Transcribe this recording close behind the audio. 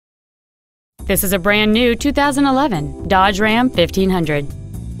This is a brand new 2011 Dodge Ram 1500.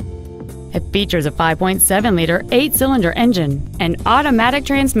 It features a 5.7-liter 8-cylinder engine, an automatic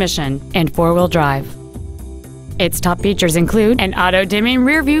transmission, and 4-wheel drive. Its top features include an auto-dimming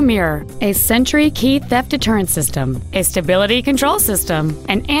rearview mirror, a Sentry key theft deterrent system, a stability control system,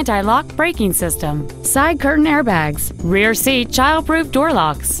 an anti-lock braking system, side curtain airbags, rear seat child-proof door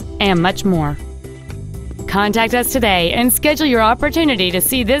locks, and much more. Contact us today and schedule your opportunity to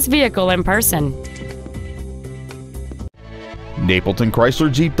see this vehicle in person. Napleton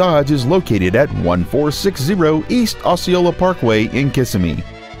Chrysler Jeep Dodge is located at 1460 East Osceola Parkway in Kissimmee.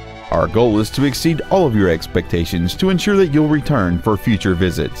 Our goal is to exceed all of your expectations to ensure that you'll return for future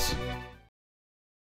visits.